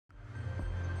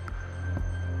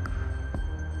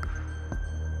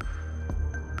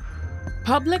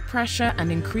Public pressure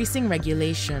and increasing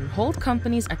regulation hold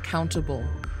companies accountable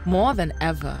more than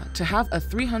ever to have a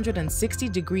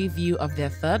 360-degree view of their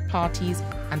third parties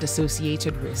and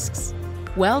associated risks,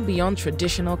 well beyond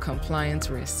traditional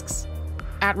compliance risks.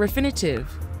 At Refinitiv,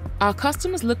 our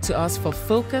customers look to us for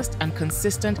focused and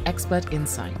consistent expert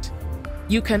insight.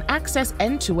 You can access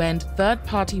end-to-end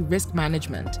third-party risk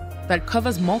management that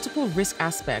covers multiple risk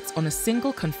aspects on a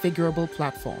single configurable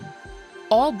platform,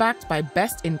 all backed by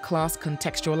best-in-class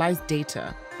contextualized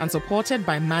data and supported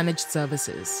by managed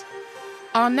services.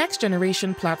 Our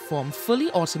next-generation platform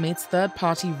fully automates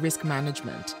third-party risk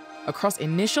management across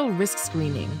initial risk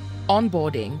screening,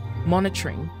 onboarding,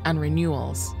 monitoring, and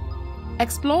renewals.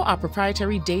 Explore our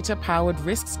proprietary data-powered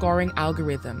risk scoring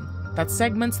algorithm that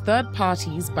segments third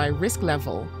parties by risk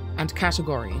level and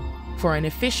category for an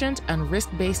efficient and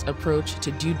risk-based approach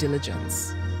to due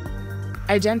diligence.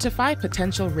 Identify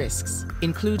potential risks,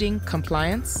 including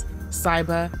compliance,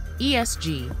 cyber,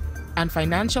 ESG, and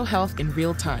financial health in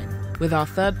real time with our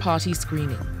third-party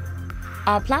screening.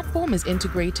 Our platform is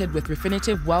integrated with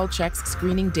Refinitiv WorldCheck's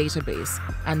screening database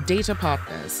and data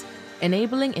partners,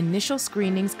 enabling initial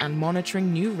screenings and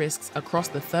monitoring new risks across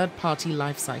the third-party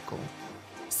lifecycle.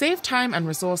 Save time and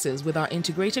resources with our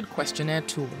integrated questionnaire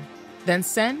tool, then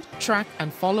send, track,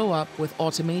 and follow up with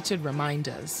automated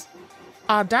reminders.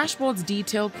 Our dashboards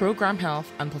detail program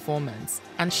health and performance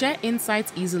and share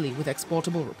insights easily with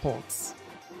exportable reports.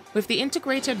 With the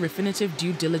integrated Refinitiv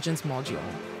Due Diligence module,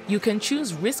 you can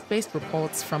choose risk-based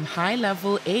reports from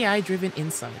high-level AI-driven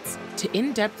insights to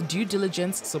in-depth due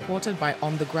diligence supported by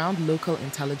on-the-ground local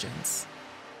intelligence.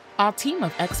 Our team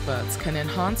of experts can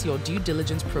enhance your due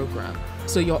diligence program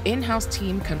so your in-house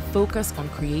team can focus on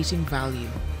creating value.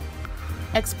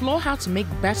 Explore how to make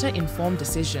better informed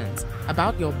decisions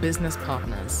about your business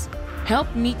partners,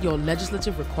 help meet your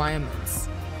legislative requirements,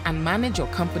 and manage your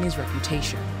company's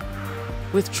reputation.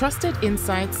 With trusted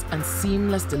insights and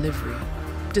seamless delivery,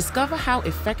 discover how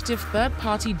effective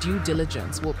third-party due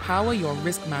diligence will power your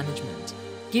risk management,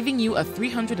 giving you a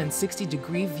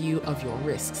 360-degree view of your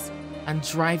risks and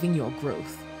driving your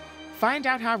growth. Find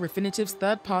out how Refinitiv's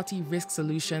third-party risk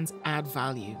solutions add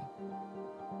value.